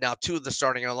now 2 of the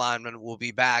starting linemen will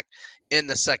be back in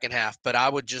the second half. But I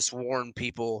would just warn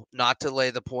people not to lay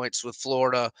the points with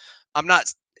Florida. I'm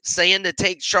not saying to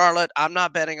take Charlotte. I'm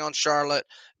not betting on Charlotte,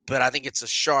 but I think it's a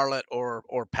Charlotte or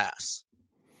pass.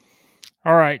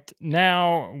 All right,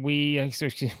 now we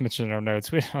mentioned in our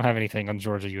notes we don't have anything on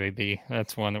Georgia UAB.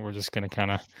 That's one that we're just going to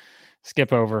kind of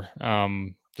skip over.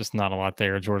 Just not a lot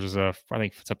there. Georgia's I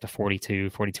think it's up to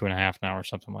 42 and a half now or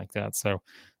something like that. So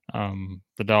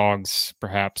the Dogs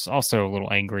perhaps also a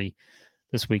little angry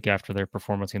this week after their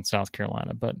performance against South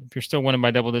Carolina. But if you're still winning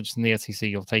by double digits in the SEC,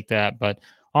 you'll take that. But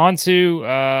on to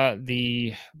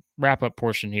the wrap up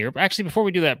portion here. Actually, before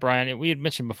we do that, Brian, we had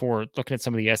mentioned before looking at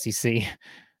some of the SEC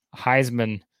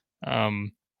Heisman.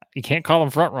 Um, you can't call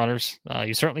them front runners.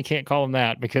 You certainly can't call them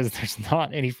that because there's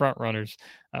not any front runners.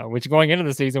 Which going into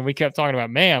the season, we kept talking about,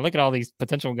 man, look at all these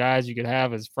potential guys you could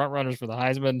have as front runners for the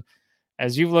Heisman.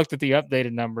 As you've looked at the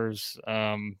updated numbers,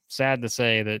 sad to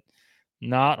say that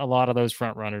not a lot of those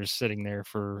front runners sitting there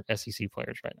for SEC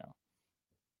players right now.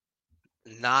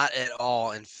 Not at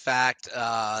all. In fact,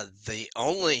 the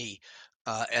only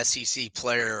SEC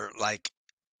player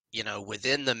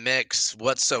within the mix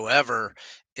whatsoever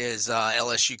is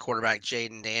LSU quarterback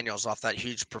Jaden Daniels off that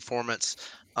huge performance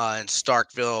in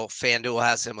Starkville. FanDuel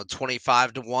has him with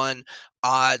 25-1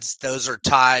 odds. Those are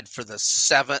tied for the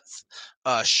 7th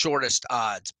shortest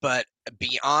odds. But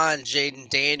beyond Jaden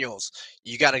Daniels,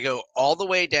 you got to go all the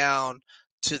way down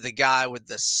to the guy with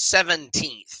the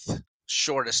 17th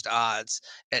shortest odds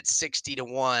at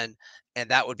 60-1, and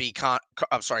that would be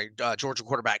Georgia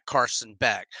quarterback Carson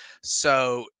Beck.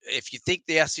 So if you think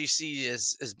the SEC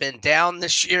has been down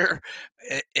this year,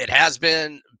 it has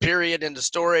been. Period. End of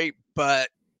story. But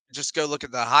just go look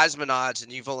at the Heisman odds,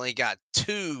 and you've only got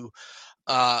 2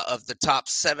 of the top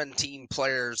 17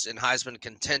 players in Heisman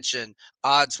contention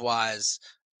odds wise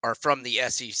are from the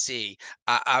SEC.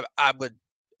 I would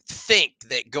think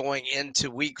that going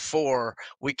into week 4,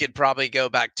 we could probably go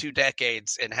back 2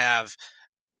 decades and have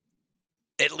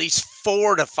at least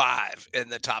 4 to 5 in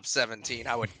the top 17,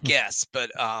 I would guess,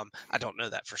 but I don't know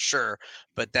that for sure.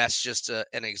 But that's just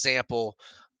an example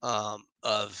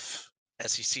of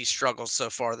SEC struggles so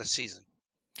far this season.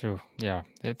 True. Yeah,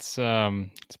 it's been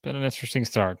an interesting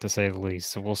start to say the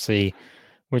least. So we'll see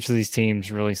which of these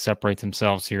teams really separate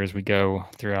themselves here as we go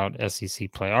throughout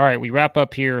SEC play. All right, we wrap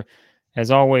up here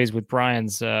as always with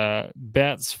Brian's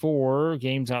bets for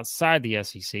games outside the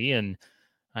SEC. And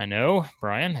I know,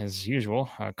 Brian, as usual,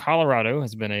 Colorado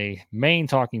has been a main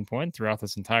talking point throughout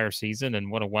this entire season. And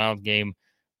what a wild game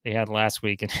they had last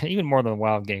week. And even more than a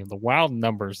wild game, the wild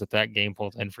numbers that game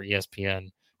pulled in for ESPN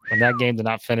when that game did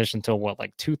not finish until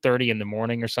like 2:30 in the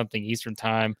morning or something Eastern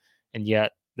time. And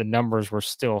yet the numbers were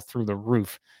still through the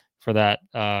roof for that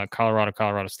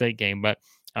Colorado State game. But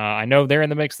I know they're in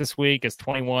the mix this week as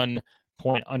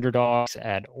 21-point underdogs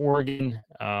at Oregon.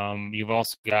 You've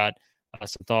also got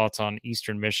some thoughts on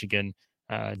Eastern Michigan,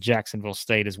 Jacksonville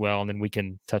State as well, and then we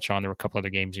can touch on there were a couple other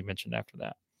games you mentioned after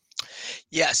that.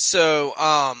 Yeah, so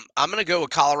I'm going to go with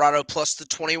Colorado plus the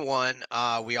 21.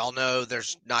 We all know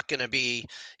there's not going to be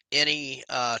any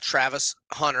Travis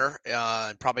Hunter.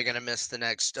 Probably going to miss the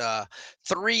next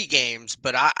 3 games,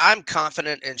 but I'm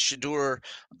confident in Shadur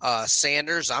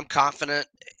Sanders. I'm confident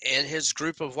in his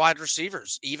group of wide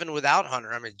receivers, even without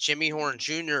Hunter. I mean, Jimmy Horn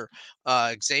Jr.,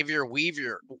 Xavier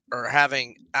Weaver are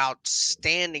having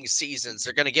outstanding seasons.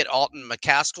 They're going to get Alton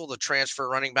McCaskill, the transfer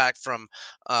running back from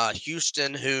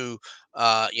Houston, who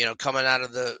coming out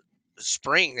of the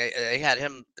spring, they had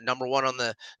him number 1 on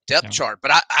the depth chart. But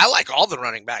I like all the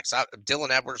running backs. Dylan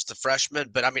Edwards, the freshman,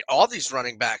 but I mean all these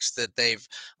running backs that they've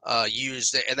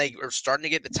used, and they are starting to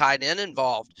get the tight end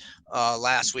involved.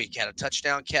 Last week had a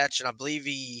touchdown catch, and I believe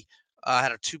he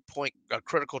had a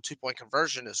critical 2-point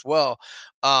conversion as well.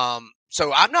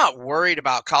 So I'm not worried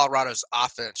about Colorado's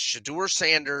offense. Shadur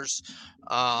Sanders,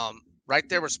 right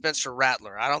there with Spencer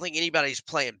Rattler. I don't think anybody's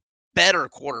playing better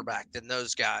quarterback than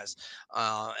those guys.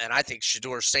 And I think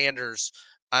Shadur Sanders,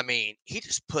 I mean, he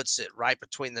just puts it right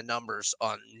between the numbers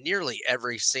on nearly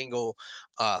every single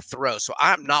throw. So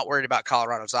I'm not worried about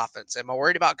Colorado's offense. Am I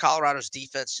worried about Colorado's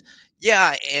defense? Yeah,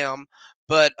 I am.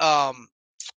 But,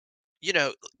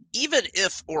 even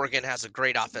if Oregon has a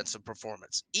great offensive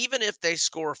performance, even if they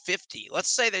score 50, let's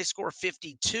say they score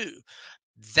 52,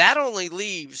 that only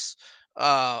leaves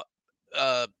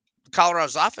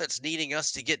Colorado's offense needing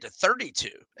us to get to 32.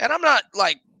 And I'm not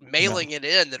like No. mailing it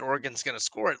in that Oregon's going to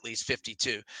score at least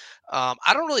 52.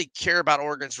 I don't really care about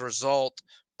Oregon's result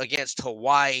against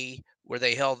Hawaii, where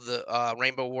they held the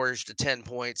Rainbow Warriors to 10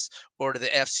 points, or to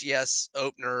the FCS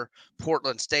opener,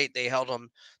 Portland State, they held them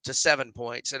to 7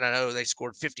 points. And I know they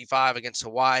scored 55 against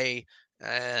Hawaii,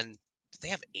 and they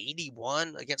have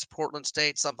 81 against Portland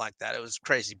State, something like that. It was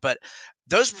crazy. But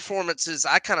those performances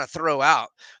I kind of throw out.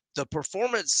 The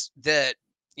performance that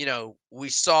we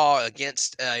saw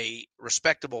against a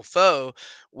respectable foe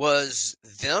was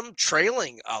them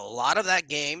trailing a lot of that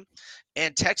game,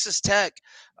 and Texas Tech,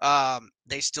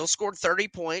 they still scored 30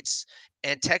 points,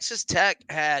 and Texas Tech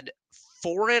had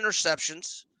 4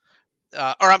 interceptions,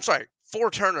 or I'm sorry,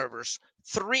 4 turnovers,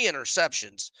 3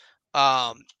 interceptions.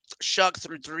 Um, Shuck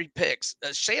threw 3 picks.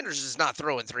 Sanders is not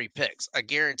throwing 3 picks. I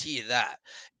guarantee you that.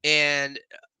 And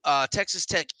Texas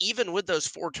Tech, even with those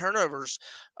 4 turnovers,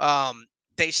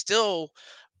 they still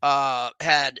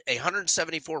had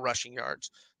 174 rushing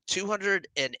yards,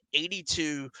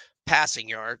 282 passing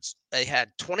yards. They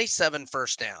had 27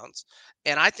 first downs.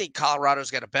 And I think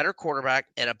Colorado's got a better quarterback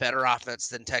and a better offense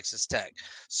than Texas Tech.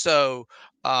 So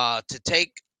to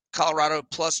take Colorado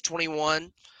plus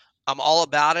 21, I'm all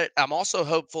about it. I'm also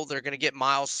hopeful they're going to get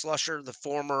Miles Slusher, the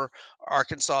former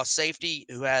Arkansas safety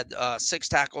who had 6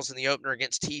 tackles in the opener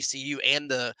against TCU and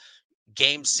the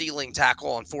game sealing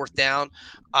tackle on 4th down.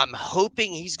 I'm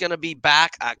hoping he's going to be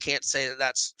back. I can't say that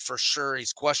that's for sure.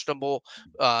 He's questionable,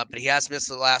 but he has missed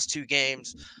the last 2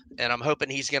 games, and I'm hoping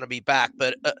he's going to be back.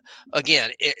 But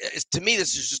again, to me,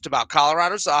 this is just about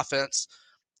Colorado's offense.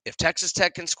 If Texas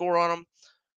Tech can score on them,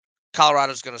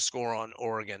 Colorado's going to score on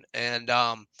Oregon. And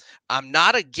I'm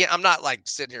not like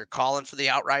sitting here calling for the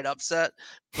outright upset,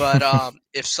 but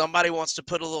if somebody wants to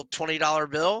put a little $20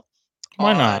 bill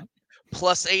Why on not?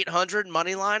 plus 800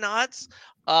 money line odds,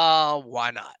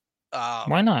 why not?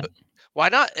 Why not? Why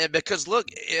not? Because look,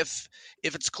 if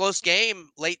it's a close game,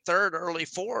 late third, early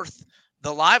fourth,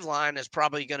 the live line is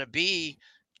probably going to be,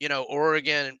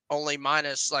 Oregon only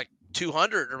minus like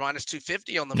 200 or minus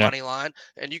 250 on the Yeah. money line,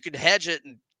 and you could hedge it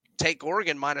and take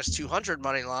Oregon minus 200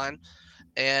 money line,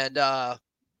 and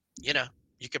you know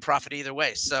you could profit either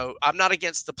way. So I'm not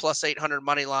against the plus 800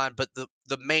 money line, but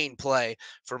the main play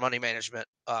for money management,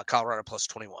 Colorado plus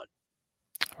 21.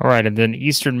 All right, and then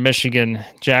Eastern Michigan,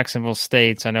 Jacksonville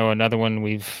States. I know another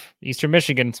one. Eastern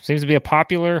Michigan seems to be a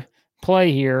popular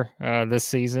play here this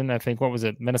season. I think what was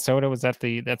it? Minnesota was that's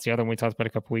the other one we talked about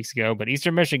a couple weeks ago. But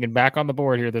Eastern Michigan back on the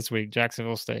board here this week.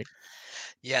 Jacksonville State.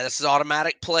 Yeah, this is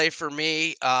automatic play for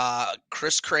me.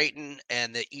 Chris Creighton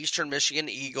and the Eastern Michigan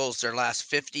Eagles, their last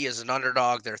 50 as an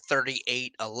underdog. They're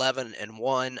 38, 11, and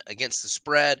 1 against the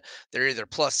spread. They're either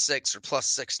 +6 or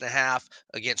 +6.5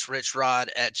 against Rich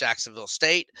Rod at Jacksonville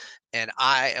State. And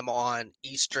I am on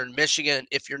Eastern Michigan.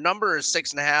 If your number is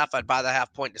 6.5, I'd buy the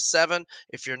half point to 7.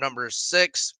 If your number is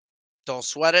 6, don't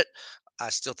sweat it.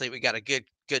 I still think we got a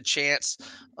good chance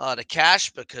to cash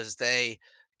because they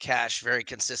cash very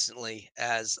consistently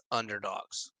as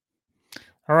underdogs.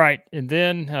 All right, and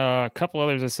then a couple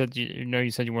others. I said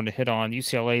you said you wanted to hit on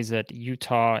UCLA's at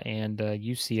Utah and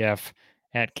UCF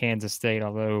at Kansas State.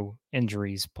 Although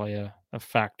injuries play a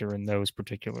factor in those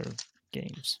particular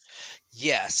games.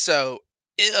 Yeah, so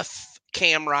if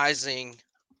Cam Rising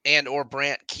and or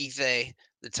Brant Keithay,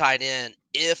 the tight end,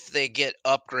 if they get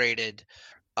upgraded,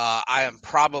 I am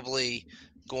probably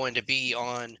going to be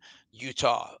on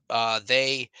Utah.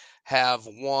 They have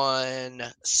won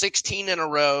 16 in a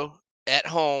row at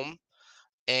home,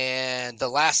 and the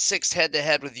last 6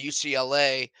 head-to-head with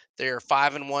UCLA, they're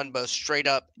 5-1 both straight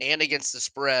up and against the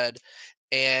spread.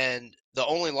 And the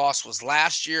only loss was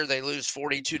last year. They lose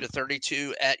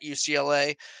 42-32 at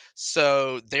UCLA.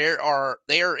 So they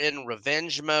are in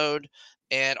revenge mode.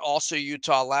 And also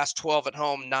Utah last 12 at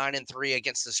home, 9-3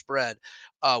 against the spread.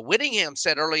 Whittingham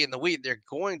said early in the week they're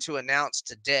going to announce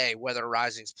today whether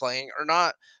Rising's playing or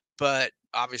not. But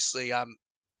obviously,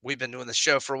 we've been doing the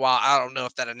show for a while. I don't know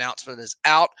if that announcement is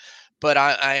out, but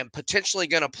I am potentially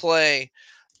going to play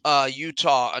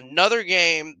Utah. Another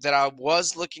game that I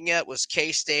was looking at was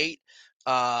K-State.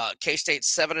 K-State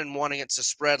 7-1 against the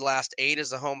spread. Last 8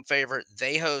 as a home favorite.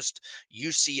 They host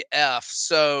UCF.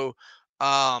 So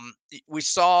we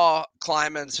saw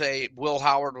Kleiman say Will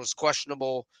Howard was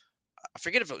questionable. I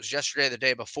forget if it was yesterday or the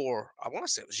day before. I want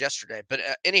to say it was yesterday, but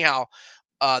anyhow,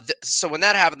 so when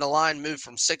that happened, the line moved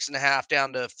from 6.5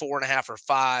 down to 4.5 or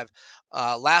 5.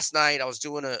 Last night, I was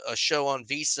doing a show on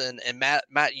VSiN, and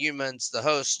Matt Humans, the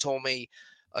host, told me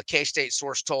a K-State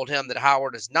source told him that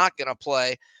Howard is not going to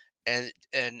play. and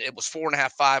it was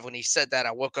 4.5, 5 when he said that.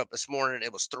 I woke up this morning,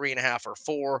 it was 3.5 or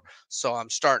 4. So I'm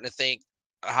starting to think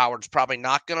Howard's probably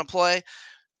not going to play.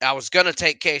 I was going to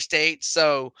take K State,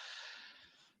 so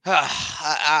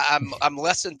I'm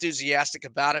less enthusiastic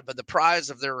about it, but the prize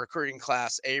of their recruiting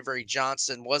class, Avery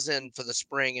Johnson, was in for the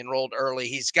spring, enrolled early.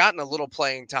 He's gotten a little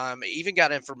playing time, even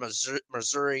got in for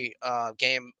Missouri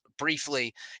game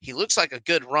briefly. He looks like a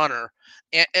good runner.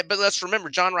 But let's remember,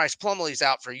 John Rice Plumlee's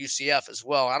out for UCF as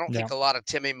well. I don't Yeah. think a lot of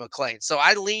Timmy McClain. So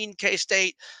I lean K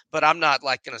State, but I'm not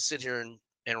like going to sit here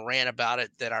and rant about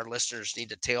it that our listeners need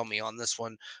to tail me on this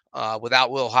one.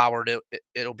 Without Will Howard,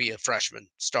 it'll be a freshman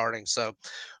starting. So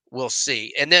we'll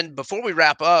see. And then before we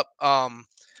wrap up,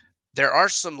 there are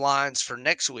some lines for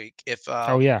next week.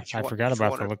 Oh, yeah. If you I want, forgot if you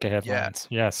about want the to, look ahead yeah, lines.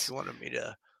 if Yes. you wanted me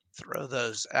to throw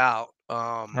those out.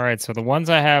 All right. So the ones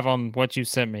I have on what you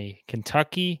sent me: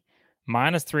 Kentucky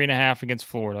minus 3.5 against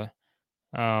Florida,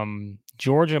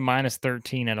 Georgia minus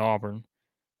 13 at Auburn,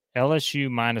 LSU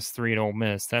minus 3 at Ole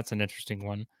Miss. That's an interesting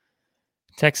one.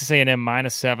 Texas A&M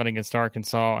minus 7 against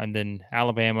Arkansas, and then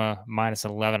Alabama minus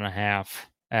 11.5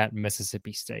 at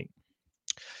Mississippi State.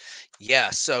 Yeah,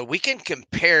 so we can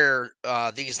compare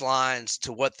these lines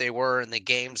to what they were in the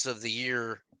games of the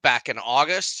year back in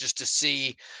August, just to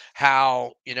see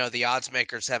how the odds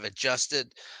makers have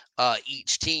adjusted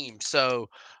each team. So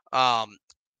um,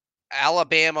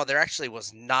 Alabama, there actually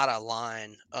was not a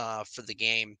line for the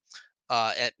game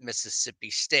at Mississippi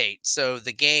State. So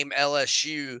the game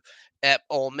LSU at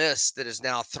Ole Miss that is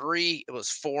now 3, it was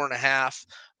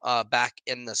 4.5 back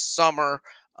in the summer.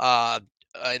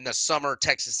 In the summer,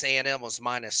 Texas A&M was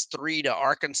 -3 to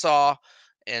Arkansas,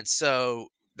 and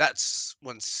so that's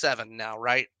 7 now,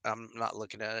 right? I'm not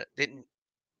looking at it.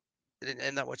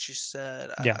 Isn't that what you said?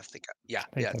 Yeah, I think yeah, I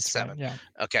think yeah, it's that's right. 7. Yeah.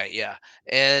 Okay, yeah,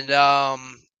 and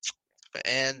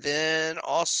then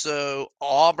also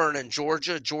Auburn and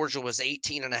Georgia. Georgia was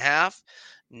 18.5.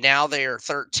 Now they are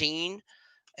 13.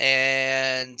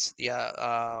 And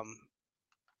yeah,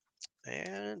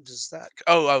 and does that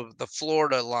the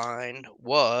Florida line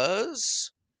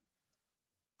was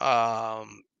oh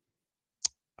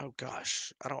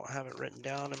gosh, I don't have it written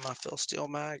down in my Phil Steele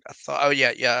mag. I thought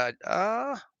yeah.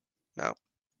 No,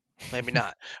 maybe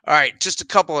not. All right, just a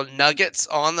couple of nuggets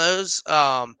on those.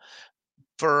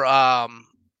 For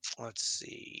let's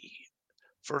see.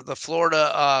 For the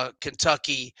Florida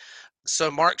Kentucky.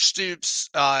 So Mark Stoops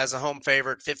as a home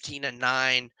favorite,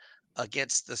 15-9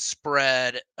 against the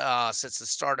spread since the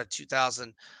start of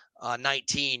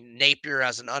 2019. Napier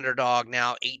as an underdog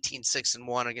now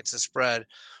 18-6-1 against the spread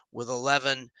with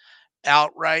 11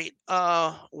 outright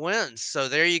wins. So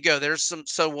there you go. There's some.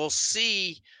 So we'll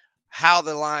see how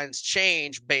the lines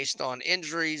change based on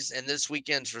injuries and this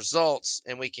weekend's results,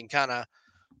 and we can kind of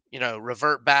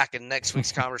revert back in next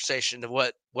week's conversation to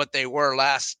what they were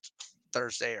last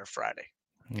Thursday or Friday.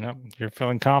 Yep. You're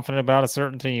feeling confident about a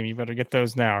certain team. You better get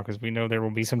those now because we know there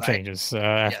will be some Right. changes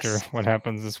after Yes. what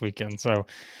happens this weekend. So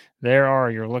there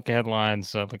are your look ahead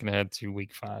lines looking ahead to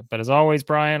week 5. But as always,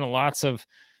 Brian, lots of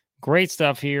great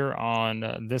stuff here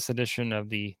on this edition of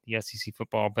the SEC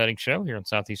Football Betting Show here on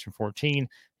Southeastern 14.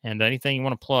 And anything you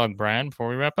want to plug, Brian, before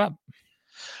we wrap up?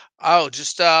 Oh,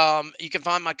 just you can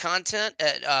find my content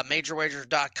at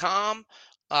majorwagers.com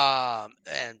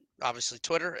and obviously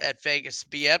Twitter at Vegas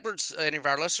B Edwards. Any of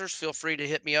our listeners, feel free to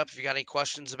hit me up if you got any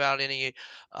questions about any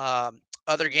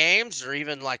other games or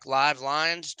even like live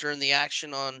lines during the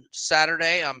action on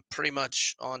Saturday. I'm pretty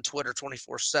much on Twitter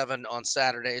 24/7 on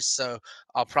Saturdays, so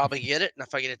I'll probably get it, and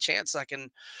if I get a chance, I can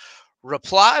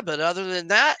reply. But other than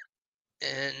that,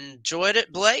 enjoyed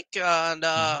it, Blake, and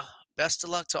best of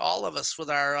luck to all of us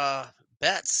with our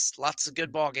bets. Lots of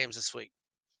good ball games this week.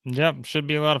 Yep, should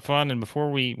be a lot of fun. And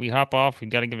before we hop off, we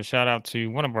got to give a shout out to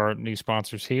one of our new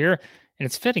sponsors here. And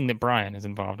it's fitting that Brian is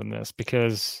involved in this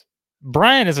because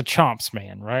Brian is a chomps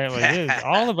man, right? Like it is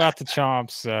all about the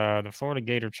chomps, the Florida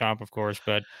Gator chomp, of course.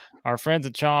 But our friends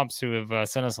at Chomps who have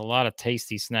sent us a lot of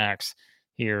tasty snacks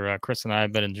here. Chris and I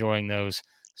have been enjoying those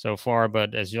so far.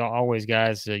 But as you always,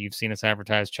 guys, you've seen us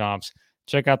advertise Chomps.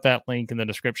 Check out that link in the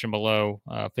description below.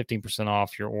 15%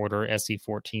 off your order.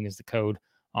 SC14 is the code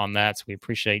on that. So we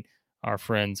appreciate our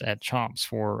friends at Chomps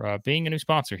for being a new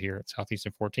sponsor here at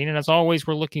Southeastern 14. And as always,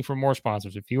 we're looking for more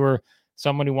sponsors. If you are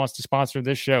someone who wants to sponsor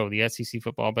this show, the SEC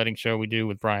Football Betting Show we do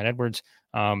with Brian Edwards,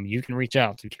 you can reach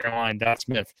out to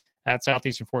Caroline.Smith at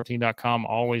Southeastern14.com,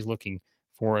 always looking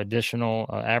for additional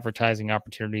advertising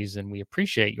opportunities. And we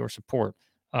appreciate your support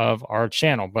of our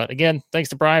channel. But again, thanks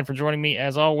to Brian for joining me.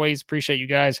 As always, appreciate you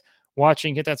guys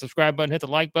watching. Hit that subscribe button, hit the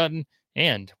like button.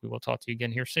 And we will talk to you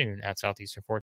again here soon at Southeastern 14.